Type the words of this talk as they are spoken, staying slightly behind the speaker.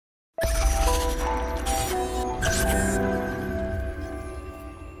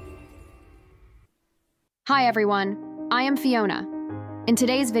Hi everyone, I am Fiona. In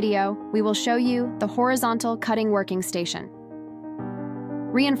today's video, we will show you the horizontal cutting working station.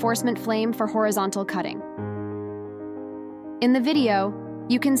 Reinforcement flame for horizontal cutting. In the video,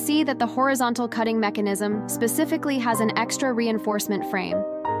 you can see that the horizontal cutting mechanism specifically has an extra reinforcement frame.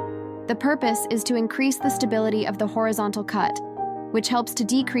 The purpose is to increase the stability of the horizontal cut, which helps to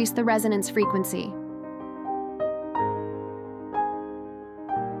decrease the resonance frequency.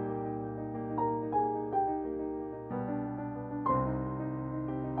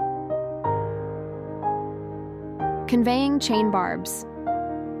 Conveying chain barbs.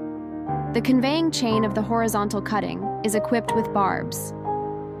 The conveying chain of the horizontal cutting is equipped with barbs.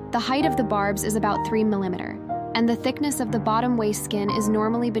 The height of the barbs is about 3 mm, and the thickness of the bottom waist skin is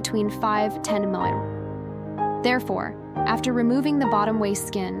normally between 5–10 mm. Therefore, after removing the bottom waist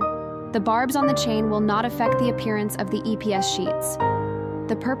skin, the barbs on the chain will not affect the appearance of the EPS sheets.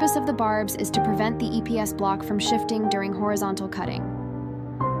 The purpose of the barbs is to prevent the EPS block from shifting during horizontal cutting.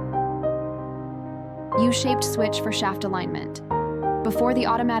 U-shaped switch for shaft alignment. Before the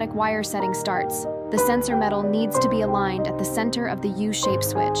automatic wire setting starts, the sensor metal needs to be aligned at the center of the U-shaped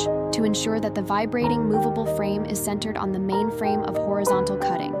switch to ensure that the vibrating movable frame is centered on the main frame of horizontal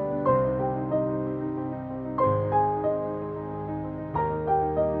cutting.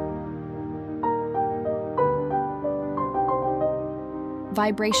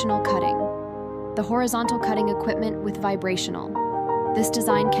 Vibrational cutting. The horizontal cutting equipment with vibrational. This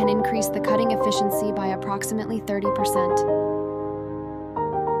design can increase the cutting efficiency by approximately 30%.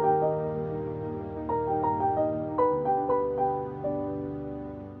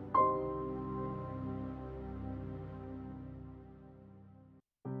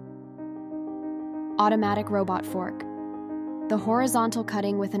 Automatic robot fork. The horizontal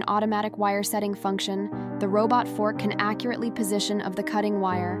cutting with an automatic wire setting function, the robot fork can accurately position of the cutting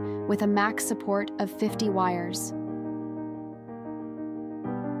wire with a max support of 50 wires.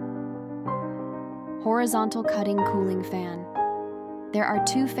 Horizontal cutting cooling fan. There are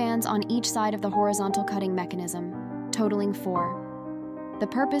 2 fans on each side of the horizontal cutting mechanism, totaling 4. The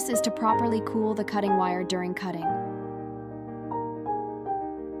purpose is to properly cool the cutting wire during cutting.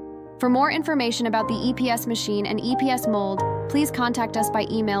 For more information about the EPS machine and EPS mold, please contact us by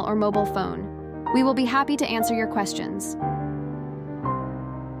email or mobile phone. We will be happy to answer your questions.